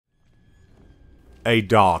A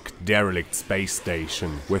dark, derelict space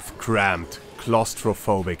station with cramped,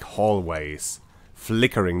 claustrophobic hallways,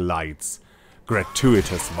 flickering lights,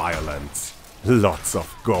 gratuitous violence, lots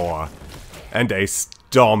of gore, and a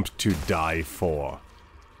stomp to die for.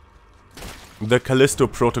 The Callisto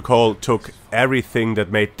Protocol took everything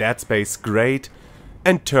that made Dead Space great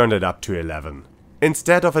and turned it up to 11.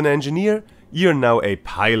 Instead of an engineer, you're now a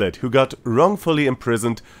pilot who got wrongfully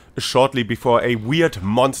imprisoned shortly before a weird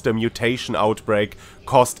monster mutation outbreak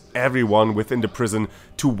caused everyone within the prison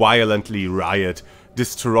to violently riot,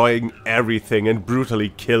 destroying everything and brutally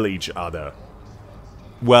kill each other.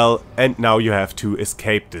 Well, and now you have to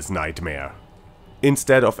escape this nightmare.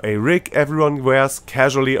 Instead of a rig everyone wears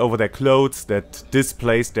casually over their clothes that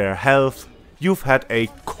displays their health, you've had a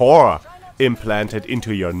core implanted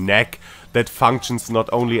into your neck that functions not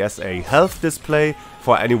only as a health display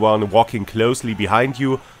for anyone walking closely behind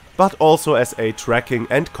you, but also as a tracking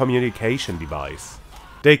and communication device.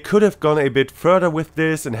 They could have gone a bit further with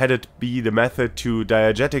this and had it be the method to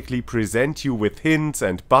diegetically present you with hints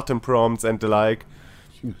and button prompts and the like,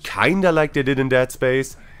 kinda like they did in Dead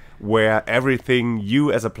Space, where everything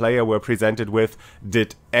you as a player were presented with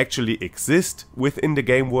did actually exist within the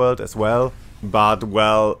game world as well. But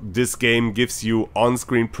well, this game gives you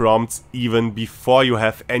on-screen prompts even before you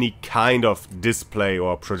have any kind of display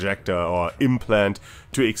or projector or implant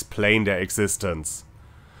to explain their existence.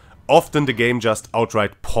 Often the game just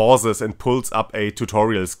outright pauses and pulls up a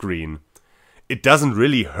tutorial screen. It doesn't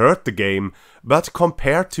really hurt the game, but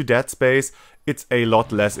compared to Dead Space, it's a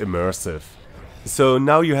lot less immersive. So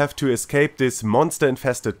now you have to escape this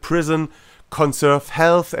monster-infested prison, conserve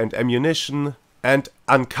health and ammunition, and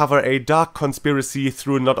uncover a dark conspiracy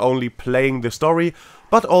through not only playing the story,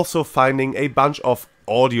 but also finding a bunch of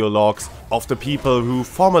audio logs of the people who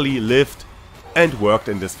formerly lived and worked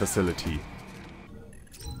in this facility.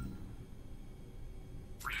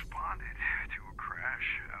 Responded to a crash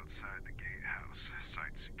outside the gatehouse.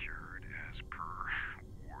 Site secured as per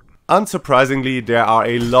warden. Unsurprisingly, there are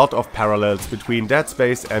a lot of parallels between Dead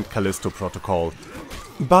Space and Callisto Protocol.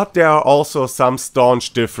 But there are also some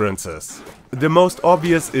staunch differences. The most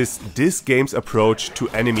obvious is this game's approach to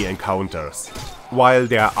enemy encounters. While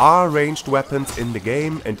there are ranged weapons in the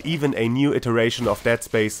game and even a new iteration of Dead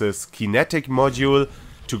Space's kinetic module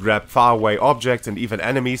to grab faraway objects and even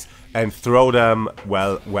enemies and throw them,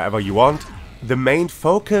 well, wherever you want, the main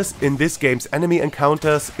focus in this game's enemy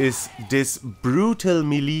encounters is this brutal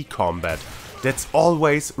melee combat that's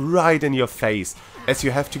always right in your face, as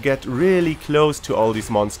you have to get really close to all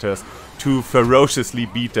these monsters to ferociously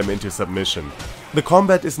beat them into submission. The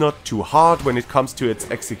combat is not too hard when it comes to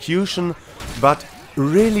its execution, but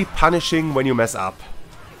really punishing when you mess up.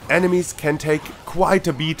 Enemies can take quite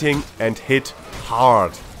a beating and hit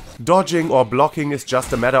hard. Dodging or blocking is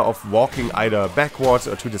just a matter of walking either backwards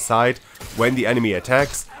or to the side when the enemy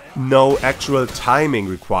attacks. No actual timing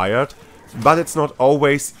required, but it's not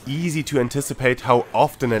always easy to anticipate how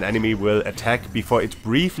often an enemy will attack before it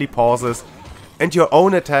briefly pauses, and your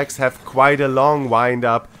own attacks have quite a long wind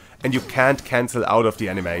up and you can't cancel out of the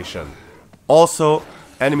animation. Also,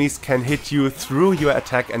 enemies can hit you through your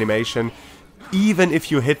attack animation even if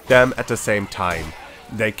you hit them at the same time.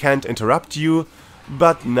 They can't interrupt you,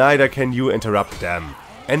 but neither can you interrupt them.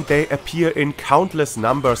 And they appear in countless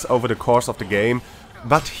numbers over the course of the game,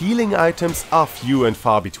 but healing items are few and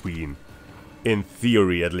far between. In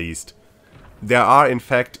theory at least. There are in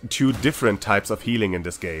fact two different types of healing in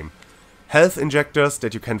this game. Health injectors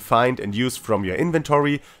that you can find and use from your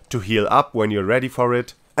inventory to heal up when you're ready for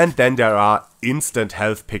it. And then there are instant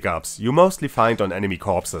health pickups you mostly find on enemy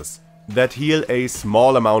corpses, that heal a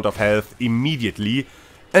small amount of health immediately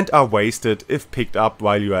and are wasted if picked up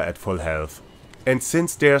while you are at full health. And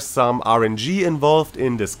since there's some RNG involved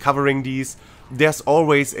in discovering these, there's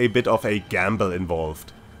always a bit of a gamble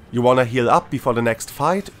involved. You wanna heal up before the next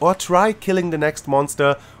fight, or try killing the next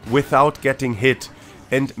monster without getting hit,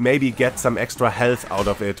 and maybe get some extra health out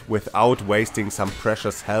of it without wasting some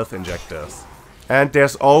precious health injectors. And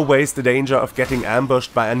there's always the danger of getting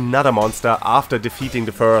ambushed by another monster after defeating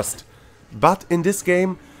the first. But in this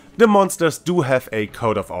game, the monsters do have a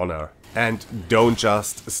code of honor, and don't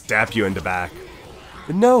just stab you in the back.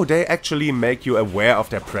 No, they actually make you aware of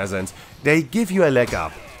their presence, they give you a leg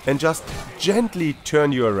up, and just gently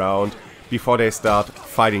turn you around before they start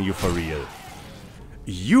fighting you for real.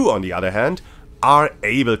 You, on the other hand, are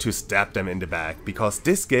able to stab them in the back, because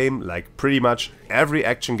this game, like pretty much every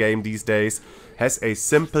action game these days, has a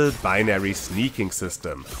simple binary sneaking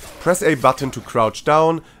system. Press a button to crouch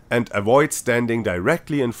down and avoid standing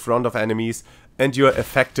directly in front of enemies, and you're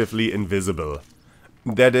effectively invisible.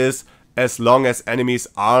 That is, as long as enemies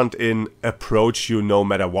aren't in approach you no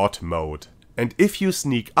matter what mode. And if you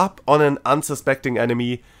sneak up on an unsuspecting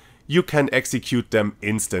enemy, you can execute them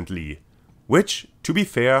instantly, which, to be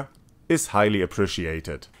fair, is highly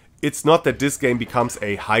appreciated. It's not that this game becomes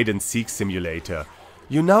a hide-and-seek simulator.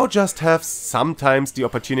 You now just have sometimes the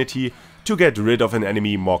opportunity to get rid of an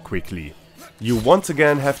enemy more quickly. You once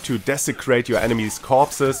again have to desecrate your enemies'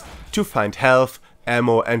 corpses to find health,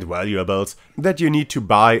 ammo and valuables that you need to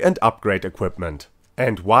buy and upgrade equipment.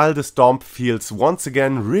 And while the stomp feels once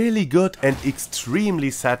again really good and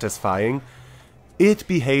extremely satisfying, it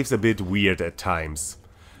behaves a bit weird at times.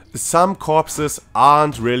 Some corpses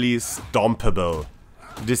aren't really stompable.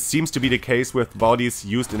 This seems to be the case with bodies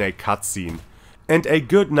used in a cutscene. And a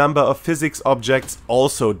good number of physics objects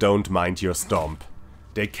also don't mind your stomp.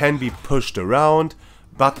 They can be pushed around,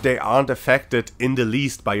 but they aren't affected in the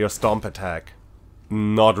least by your stomp attack.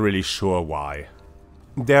 Not really sure why.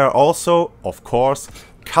 There are also, of course,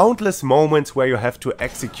 countless moments where you have to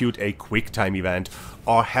execute a QuickTime event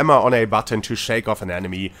or hammer on a button to shake off an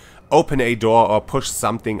enemy, open a door or push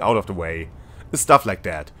something out of the way. Stuff like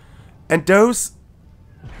that. And those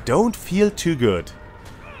don't feel too good.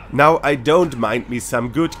 Now, I don't mind me some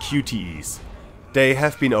good QTEs. They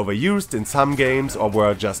have been overused in some games or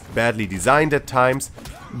were just badly designed at times,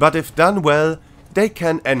 but if done well, they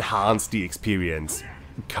can enhance the experience.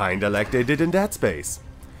 Kinda like they did in Dead Space.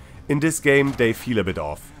 In this game they feel a bit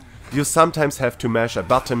off. You sometimes have to mash a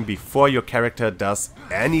button before your character does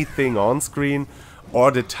anything on screen,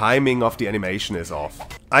 or the timing of the animation is off.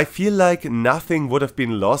 I feel like nothing would have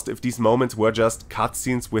been lost if these moments were just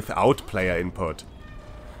cutscenes without player input.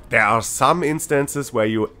 There are some instances where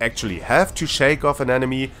you actually have to shake off an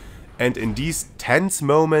enemy, and in these tense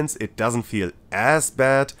moments it doesn't feel as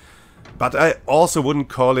bad, but I also wouldn't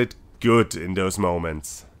call it good in those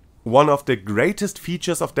moments. One of the greatest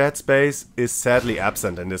features of Dead Space is sadly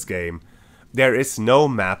absent in this game. There is no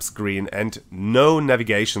map screen and no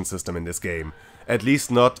navigation system in this game, at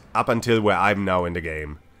least not up until where I'm now in the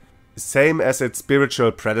game. Same as its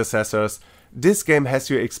spiritual predecessors, this game has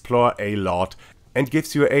you explore a lot and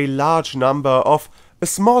gives you a large number of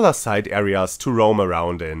smaller side areas to roam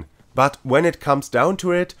around in. But when it comes down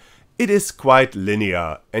to it, it is quite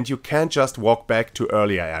linear and you can't just walk back to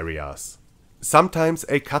earlier areas. Sometimes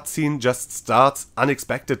a cutscene just starts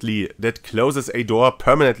unexpectedly that closes a door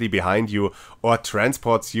permanently behind you or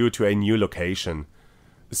transports you to a new location.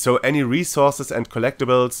 So any resources and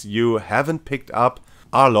collectibles you haven't picked up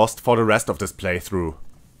are lost for the rest of this playthrough.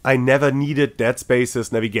 I never needed Dead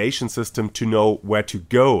Space's navigation system to know where to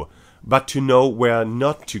go, but to know where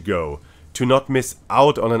not to go, to not miss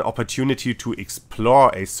out on an opportunity to explore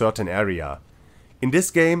a certain area. In this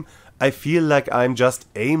game, I feel like I'm just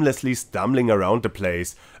aimlessly stumbling around the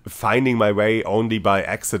place, finding my way only by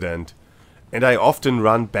accident. And I often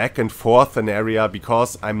run back and forth an area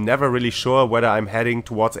because I'm never really sure whether I'm heading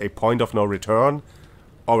towards a point of no return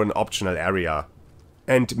or an optional area.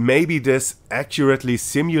 And maybe this accurately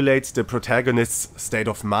simulates the protagonist's state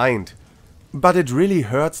of mind, but it really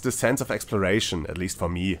hurts the sense of exploration, at least for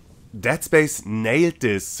me. Dead Space nailed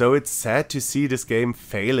this, so it's sad to see this game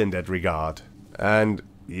fail in that regard. And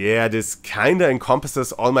yeah, this kinda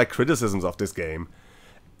encompasses all my criticisms of this game.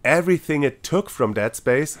 Everything it took from Dead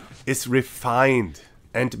Space is refined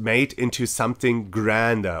and made into something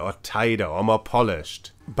grander or tighter or more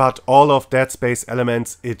polished. But all of Dead Space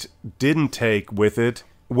elements it didn't take with it,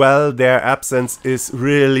 well, their absence is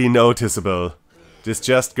really noticeable. This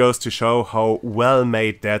just goes to show how well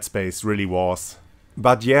made Dead Space really was.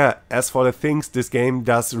 But yeah, as for the things this game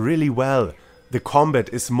does really well, the combat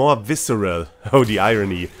is more visceral, oh the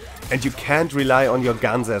irony, and you can't rely on your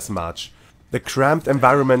guns as much. The cramped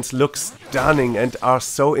environments look stunning and are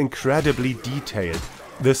so incredibly detailed.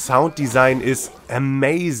 The sound design is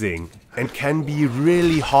amazing and can be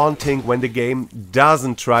really haunting when the game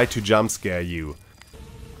doesn't try to jump scare you.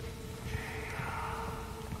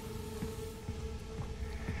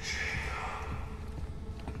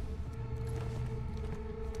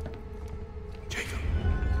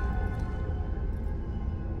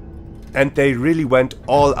 And they really went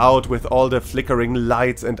all out with all the flickering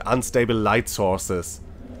lights and unstable light sources.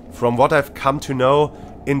 From what I've come to know,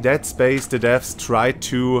 in Dead Space the devs tried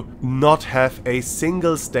to not have a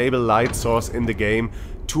single stable light source in the game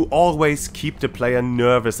to always keep the player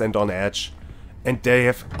nervous and on edge. And they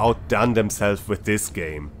have outdone themselves with this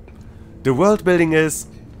game. The world building is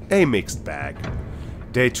a mixed bag.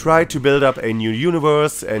 They tried to build up a new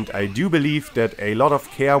universe, and I do believe that a lot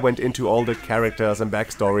of care went into all the characters and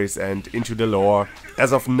backstories and into the lore.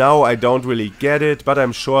 As of now I don't really get it, but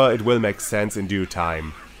I'm sure it will make sense in due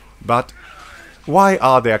time. But Why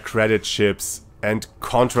are there credit chips and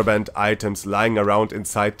contraband items lying around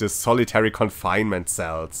inside the solitary confinement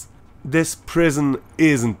cells? This prison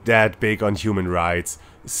isn't that big on human rights,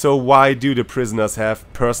 so why do the prisoners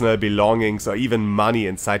have personal belongings or even money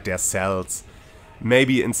inside their cells?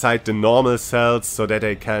 Maybe inside the normal cells so that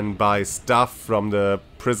they can buy stuff from the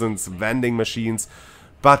prison's vending machines,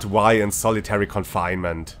 but why in solitary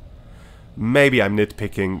confinement? Maybe I'm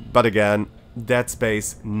nitpicking, but again, Dead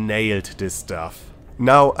Space nailed this stuff.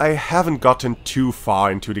 Now, I haven't gotten too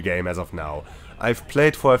far into the game as of now. I've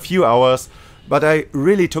played for a few hours, but I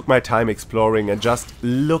really took my time exploring and just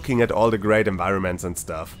looking at all the great environments and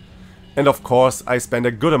stuff. And of course, I spent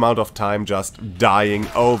a good amount of time just dying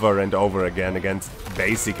over and over again against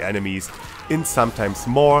basic enemies in sometimes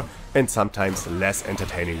more and sometimes less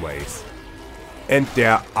entertaining ways. And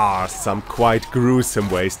there are some quite gruesome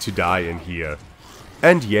ways to die in here.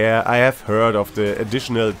 And yeah, I have heard of the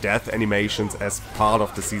additional death animations as part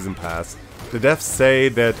of the season pass. The devs say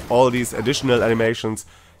that all these additional animations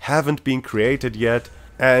haven't been created yet,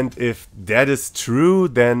 and if that is true,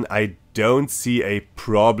 then I don't see a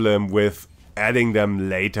problem with adding them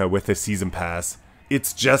later with the season pass.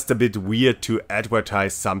 It's just a bit weird to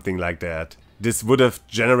advertise something like that. This would have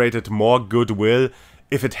generated more goodwill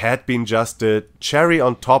if it had been just a cherry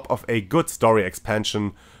on top of a good story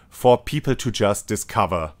expansion for people to just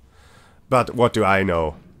discover. But what do I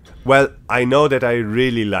know? Well, I know that I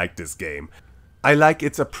really like this game. I like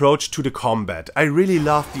its approach to the combat. I really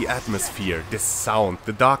love the atmosphere, the sound,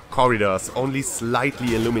 the dark corridors only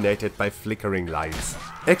slightly illuminated by flickering lights.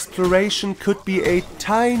 Exploration could be a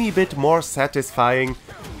tiny bit more satisfying,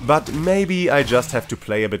 but maybe I just have to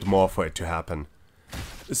play a bit more for it to happen.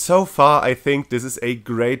 So far, I think this is a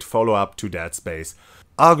great follow-up to Dead Space,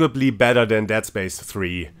 arguably better than Dead Space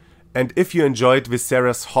 3. And if you enjoyed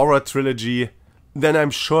Viscera's horror trilogy, then I'm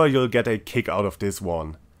sure you'll get a kick out of this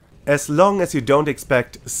one. As long as you don't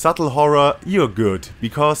expect subtle horror, you're good,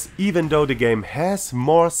 because even though the game has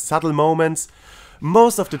more subtle moments,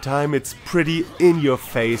 most of the time it's pretty in your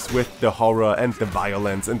face with the horror and the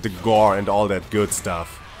violence and the gore and all that good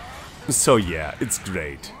stuff. So yeah, it's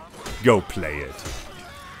great. Go play it.